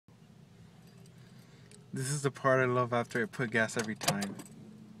This is the part I love after I put gas every time.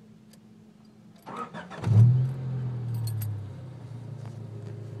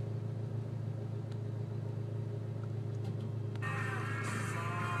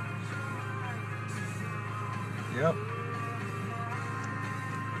 Yep.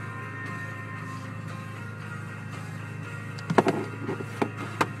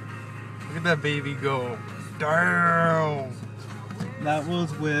 Look at that baby go. Damn. That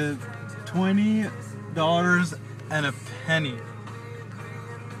was with $20 and a penny.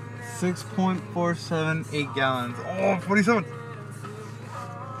 6.478 gallons. Oh, 47.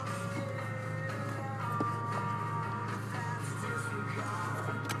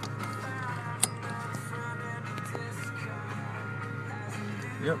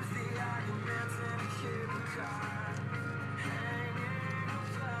 Yep.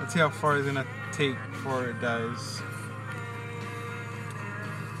 Let's see how far it's gonna take before it dies.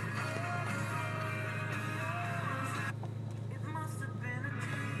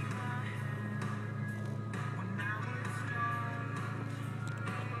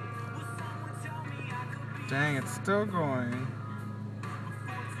 Dang, it's still going.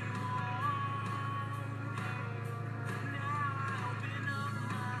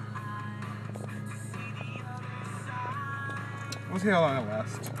 We'll see how long it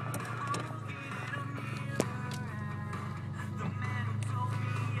lasts.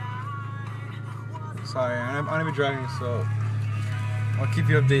 Sorry, I'm gonna be driving, so I'll keep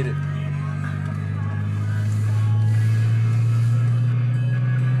you updated.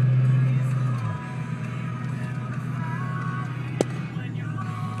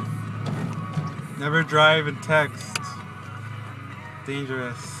 Never drive and text.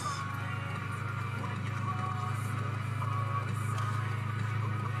 Dangerous.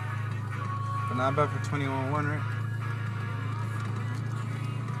 But not bad for 21.1, right?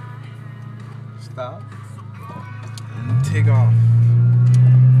 Stop. And take off.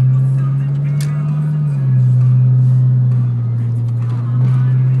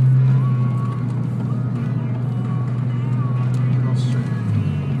 Go straight.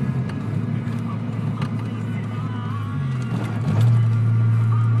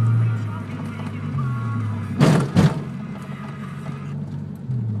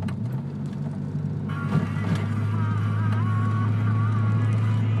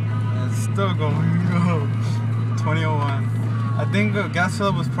 Still going. 2001. I think gas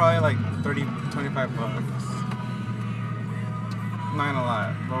fill was probably like 30, 25 bucks. I'm not gonna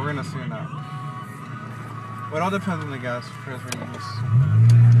lie, but we're gonna see now. Well, it all depends on the gas price we use.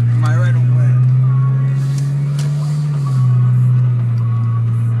 Am I right away?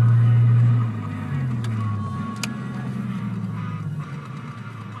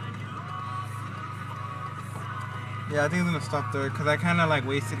 Yeah, I think I'm gonna stop there because I kind of like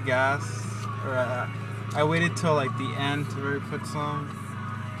wasted gas, or I waited till like the end to really put some.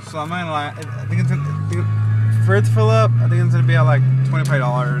 So I'm not gonna lie, I think it's gonna, for it to fill up, I think it's gonna be at like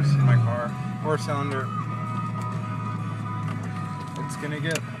 $25 in my car, 4-cylinder. It's gonna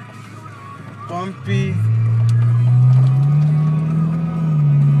get bumpy.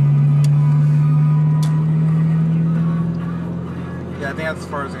 Yeah, I think that's as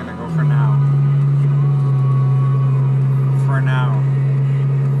far as it's gonna go for now. For now.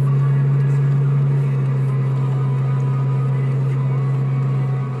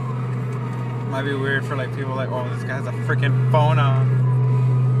 Might be weird for like people like, oh, this guy has a freaking phone on.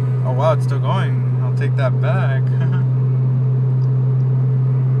 Oh wow, it's still going. I'll take that back.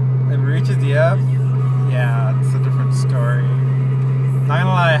 It reaches the F. Yeah, it's a different story. Not gonna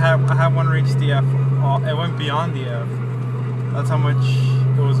lie, I had one reach the F. It went beyond the F. That's how much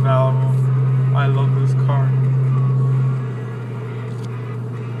it was valuable. I love this car.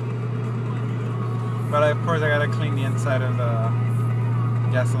 But of course I gotta clean the inside of the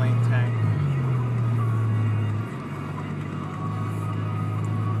gasoline tank.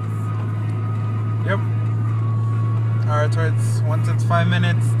 Yep. Alright, so once it's 5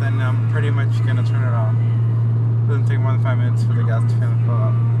 minutes, then I'm pretty much gonna turn it off. It doesn't take more than 5 minutes for the gas to fill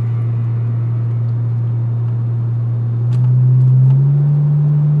up.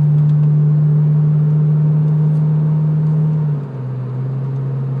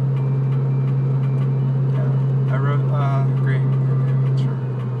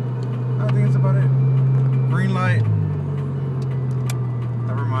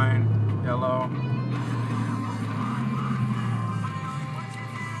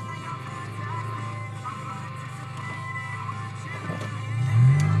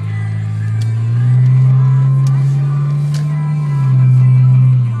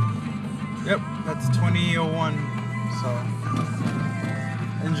 Yep, that's 2001, so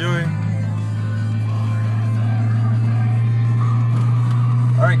enjoy.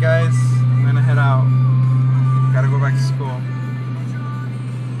 guys.